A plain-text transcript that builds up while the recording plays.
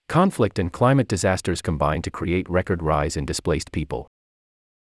Conflict and climate disasters combine to create record rise in displaced people.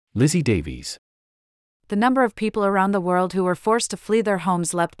 Lizzie Davies. The number of people around the world who were forced to flee their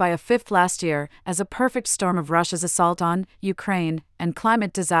homes leapt by a fifth last year, as a perfect storm of Russia's assault on Ukraine and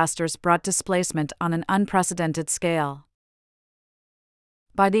climate disasters brought displacement on an unprecedented scale.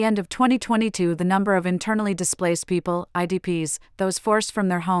 By the end of 2022, the number of internally displaced people, IDPs, those forced from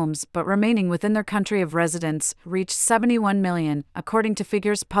their homes but remaining within their country of residence, reached 71 million, according to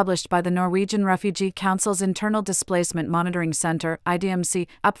figures published by the Norwegian Refugee Council's Internal Displacement Monitoring Center, IDMC,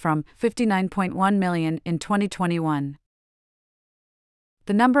 up from 59.1 million in 2021.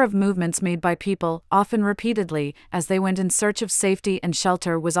 The number of movements made by people, often repeatedly, as they went in search of safety and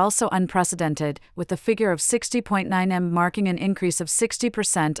shelter was also unprecedented, with the figure of 60.9 m marking an increase of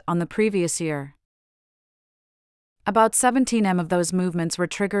 60% on the previous year. About 17 m of those movements were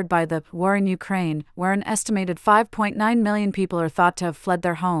triggered by the war in Ukraine, where an estimated 5.9 million people are thought to have fled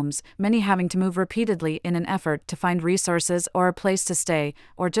their homes, many having to move repeatedly in an effort to find resources or a place to stay,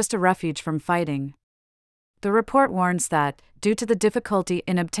 or just a refuge from fighting. The report warns that, due to the difficulty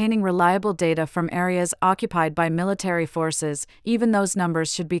in obtaining reliable data from areas occupied by military forces, even those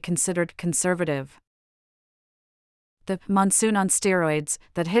numbers should be considered conservative. The monsoon on steroids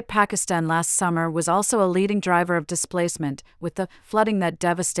that hit Pakistan last summer was also a leading driver of displacement, with the flooding that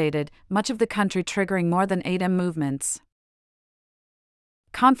devastated much of the country triggering more than 8 m movements.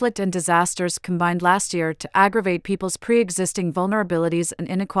 Conflict and disasters combined last year to aggravate people's pre-existing vulnerabilities and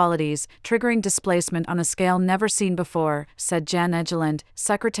inequalities, triggering displacement on a scale never seen before, said Jan Egeland,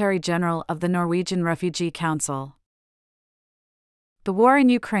 Secretary General of the Norwegian Refugee Council. The war in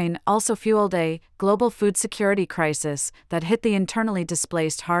Ukraine also fueled a global food security crisis that hit the internally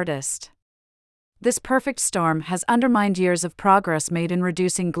displaced hardest. This perfect storm has undermined years of progress made in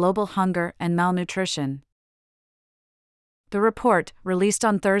reducing global hunger and malnutrition. The report, released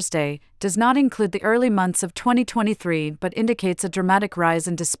on Thursday, does not include the early months of 2023 but indicates a dramatic rise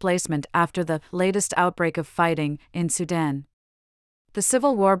in displacement after the latest outbreak of fighting in Sudan. The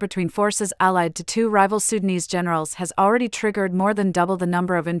civil war between forces allied to two rival Sudanese generals has already triggered more than double the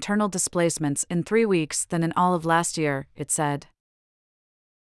number of internal displacements in 3 weeks than in all of last year, it said.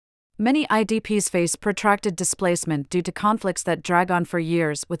 Many IDPs face protracted displacement due to conflicts that drag on for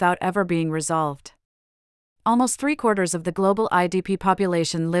years without ever being resolved. Almost 3/4 of the global IDP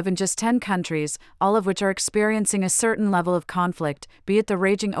population live in just 10 countries, all of which are experiencing a certain level of conflict, be it the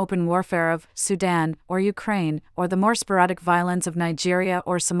raging open warfare of Sudan or Ukraine, or the more sporadic violence of Nigeria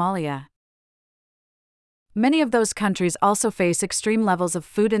or Somalia. Many of those countries also face extreme levels of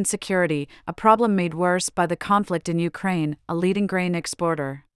food insecurity, a problem made worse by the conflict in Ukraine, a leading grain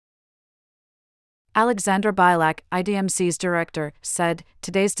exporter. Alexandra Bilak, IDMC's director, said,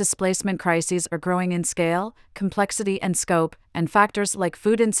 "Today's displacement crises are growing in scale, complexity and scope, and factors like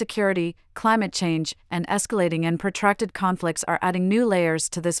food insecurity, climate change, and escalating and protracted conflicts are adding new layers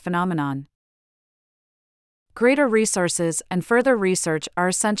to this phenomenon. Greater resources and further research are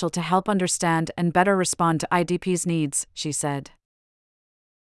essential to help understand and better respond to IDP's needs," she said.